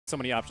so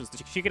many options.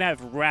 She can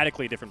have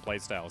radically different play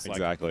styles.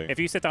 Exactly. Like, if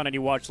you sit down and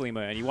you watch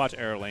Lima and you watch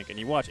AeroLink and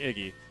you watch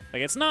Iggy,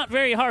 like it's not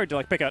very hard to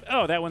like pick out,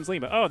 oh, that one's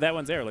Lima, oh, that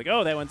one's AeroLink,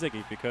 oh, that one's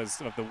Iggy,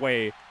 because of the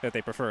way that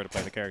they prefer to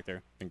play the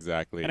character.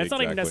 Exactly. And it's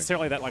not even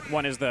necessarily that like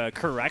one is the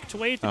correct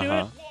way to do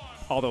it.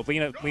 Although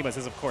Lima's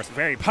is of course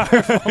very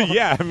powerful.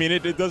 Yeah, I mean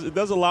it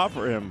does a lot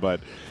for him, but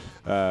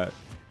to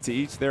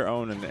each their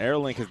own. And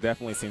AeroLink has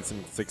definitely seen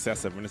some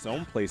success of in his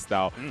own play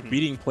style,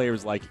 beating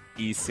players like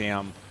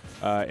ESAM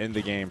in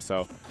the game.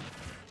 So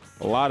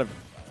a lot of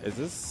is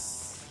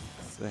this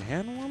the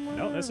hand warmer?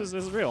 No, this is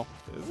real.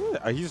 Is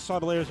it? He just saw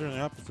the layers are in the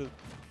opposite.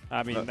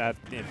 I mean,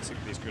 they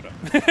screwed up.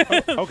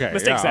 Okay.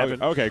 Mistakes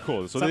happen. Okay,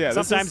 cool. So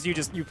sometimes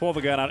you pull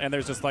the gun out and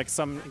there's just like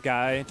some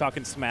guy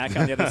talking smack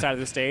on the other side of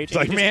the stage.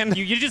 Like, man,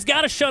 you just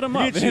gotta shut him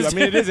up. I mean,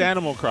 it is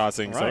Animal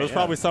Crossing, so there's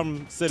probably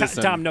some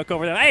citizen. Tom Nook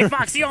over there. Hey,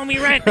 Fox, you owe me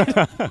rent.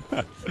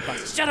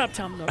 Fox, shut up,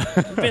 Tom Nook.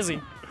 I'm busy.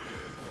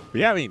 But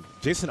yeah, I mean,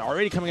 JaySon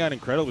already coming out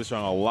incredibly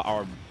strong.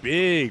 Our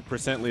big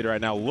percent leader right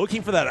now,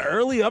 looking for that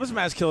early up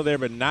smash kill there,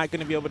 but not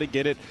going to be able to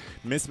get it.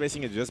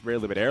 Misspacing it just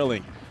barely. But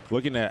AeroLink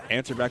looking to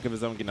answer back of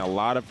his own, getting a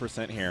lot of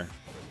percent here.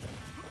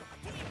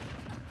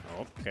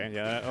 Okay,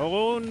 yeah.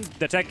 Oh,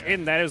 the tech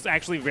in, that is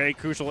actually very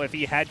crucial. If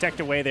he had teched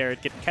away there,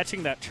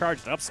 catching that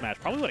charged up smash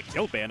probably would have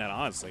killed Bayonetta,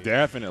 honestly.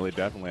 Definitely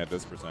at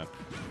this percent.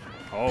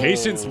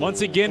 Patience once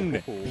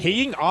again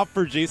paying off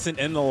for JaySon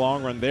in the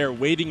long run there,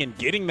 waiting and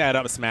getting that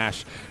up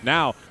smash.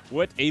 Now,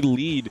 what a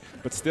lead,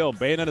 but still,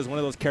 Bayonetta is one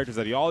of those characters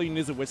that all you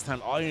need is a witch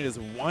time, all you need is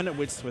one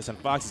witch twist, and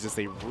Fox is just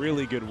a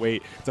really good way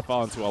to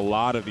fall into a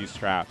lot of these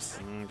traps.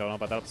 Don't know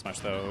about that up smash,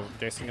 though.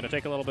 JaySon going to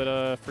take a little bit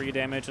of free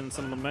damage and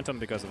some momentum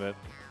because of it.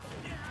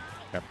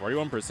 Yeah,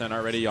 41%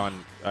 already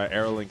on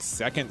AeroLink's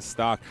second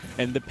stock,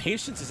 and the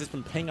patience has just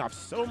been paying off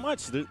so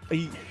much.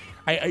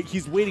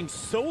 He's waiting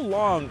so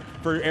long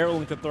for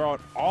AeroLink to throw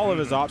out all of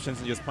his options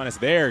and just punish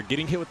there.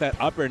 Getting hit with that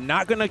upper,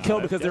 not going to kill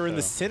because they're in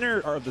the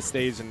center of the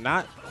stage and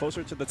not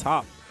closer to the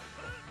top.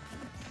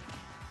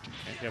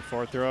 Yeah,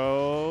 forward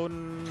throw,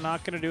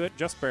 not going to do it,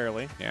 just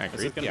barely. Yeah,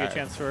 this is going to be a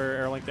chance for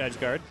AeroLink to edge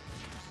guard.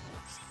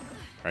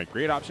 All right,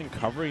 great option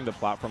covering the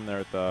platform there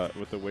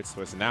with the witch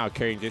twist. Now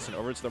carrying JaySon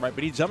over to the right,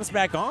 but he jumps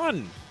back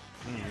on.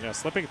 Yeah,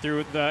 slipping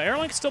through. The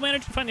AeroLink still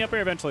managed to find the up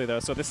air eventually, though,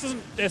 so this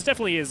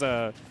definitely is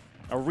a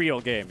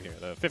real game here.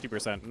 The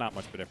 50%, not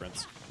much of a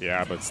difference.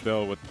 Yeah, but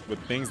still, with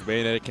things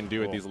Bayonetta can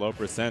do at these low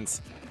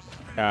percents,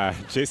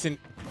 JaySon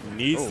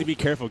needs to be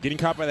careful. Getting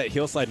caught by that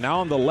heel slide. Now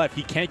on the left,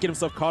 he can't get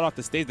himself caught off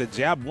the stage. The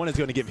jab one is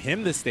going to give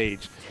him the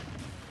stage.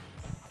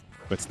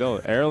 But still,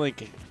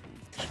 AeroLink,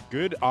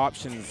 good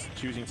options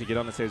choosing to get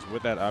on the stage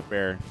with that up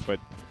air. But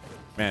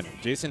man,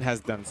 JaySon has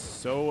done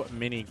so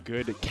many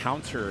good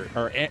counter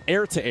or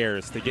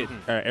air-to-airs to get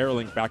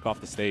AeroLink back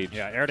off the stage.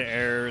 Yeah,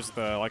 air-to-airs,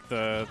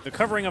 the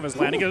covering of his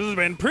landing has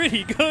been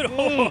pretty good.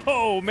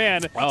 Oh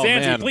man.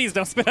 Zanzi, please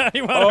don't spit out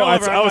any water all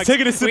over. I was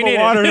taking a sip of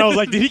water and I was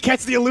like, did he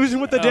catch the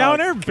illusion with the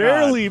down air?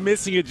 Barely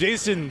missing it.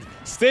 JaySon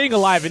staying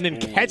alive and then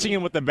catching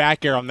him with the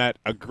back air on that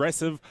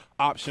aggressive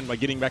option by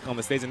getting back on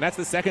the stage. And that's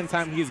the second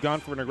time he's gone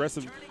for an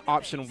aggressive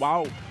option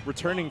while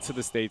returning to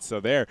the stage. So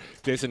there,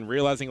 JaySon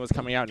realizing it was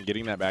coming out and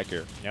getting that back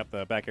air. Yep,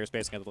 the back air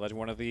spacing at the ledge.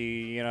 One of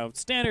the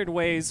standard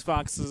ways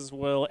Foxes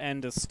will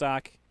end a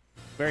stock.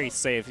 Very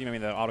safe. I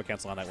mean, the auto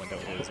cancel on that window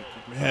is.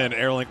 Man,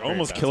 AeroLink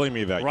almost killing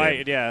me that game.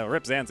 Right, yeah,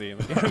 rip Zanzi.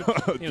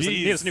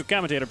 He has a new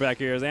commentator back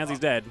here. Zanzi's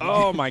dead.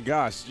 Oh my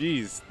gosh,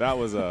 jeez, that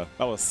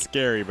was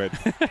scary, but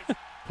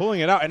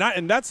pulling it out,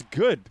 and that's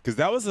good because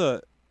that was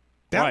a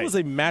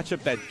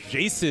matchup that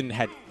JaySon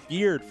had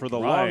feared for the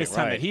longest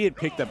time, that he had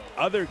picked up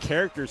other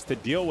characters to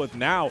deal with.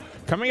 Now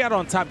coming out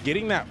on top,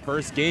 getting that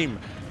first game,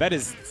 that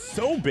is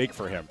so big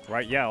for him.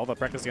 Right, yeah, all the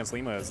practice against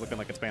Lima is looking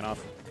like it's paying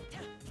off.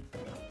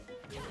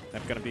 They're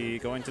going to be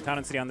going to Town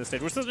and City on this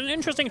stage, which is an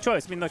interesting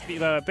choice. I mean, the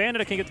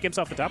Bayonetta can get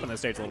himself the top on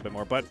this stage a little bit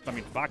more, but, I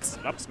mean, Fox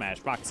up smash,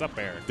 Fox up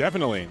air.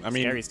 Definitely. I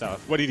mean, scary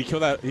stuff. What, did he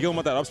kill that? He killed him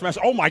with that up smash?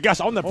 Oh, my gosh,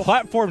 on the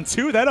platform,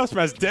 too. That up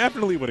smash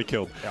definitely would have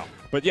killed. Yeah.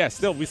 But, yeah,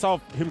 still, we saw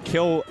him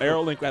kill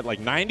AeroLink at, like,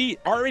 90,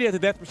 already at the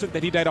death percent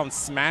that he died on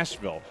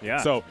Smashville. Yeah.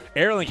 So,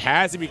 AeroLink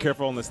has to be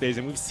careful on the stage,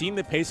 and we've seen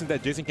the patience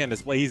that JaySon can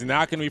display. He's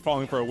not going to be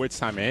falling for a witch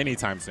time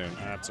anytime soon.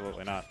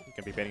 Absolutely not. He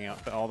can be baiting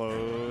out all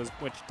those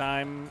witch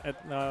time at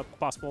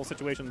possible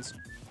situations.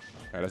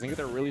 All right, I think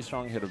it's a really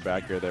strong hit of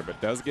back air there, but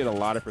does get a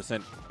lot of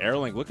percent.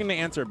 AeroLink looking to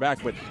answer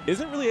back, but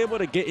isn't really able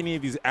to get any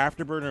of these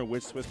afterburner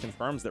witch twist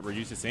confirms that we're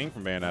used to seeing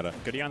from Bayonetta.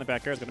 Goodie on the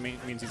back air is going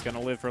to means he's going to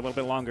live for a little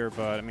bit longer,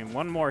 but I mean,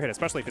 one more hit,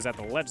 especially if he's at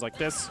the ledge like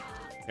this.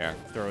 Yeah.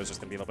 Throw is just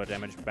going to be a little bit of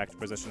damage back to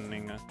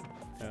positioning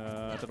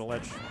to the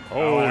ledge.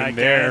 And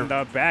there.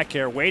 The back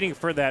air, waiting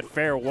for that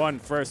fair one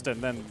first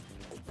and then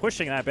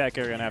pushing that back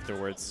air in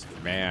afterwards.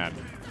 Man.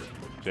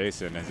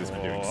 JaySon has just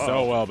been doing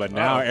so well, but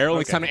now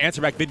AeroLink's time to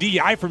answer back. The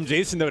DI from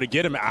JaySon, though, to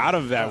get him out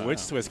of that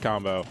witch twist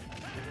combo.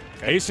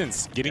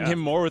 Patience, getting him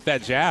more with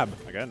that jab.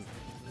 Again,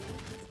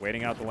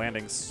 waiting out the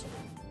landings.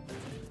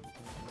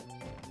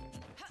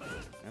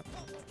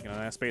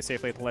 Space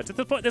safely at the ledge.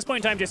 At this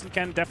point in time, JaySon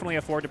can definitely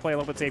afford to play a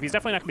little bit safe. He's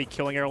definitely not going to be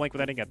killing AeroLink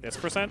with anything at this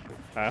percent.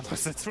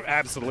 It's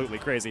absolutely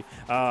crazy.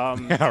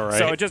 Yeah, right.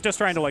 So just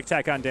trying to like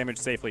tack on damage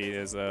safely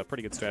is a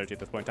pretty good strategy at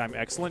this point in time.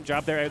 Excellent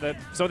job there.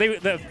 So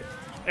the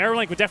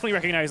AeroLink would definitely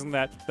recognizing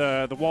that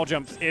the wall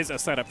jump is a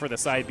setup for the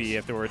side B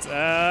afterwards,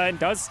 and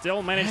does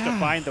still manage to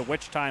find the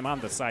witch time on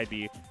the side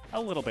B a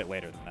little bit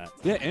later than that.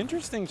 Yeah,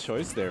 interesting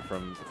choice there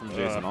from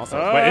JaySon also.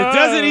 But it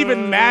doesn't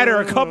even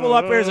matter. A couple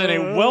up airs and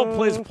a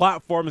well-placed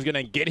platform is going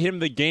to get him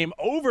the game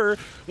over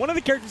one of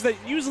the characters that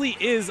usually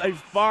is a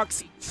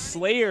Fox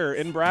Slayer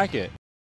in bracket.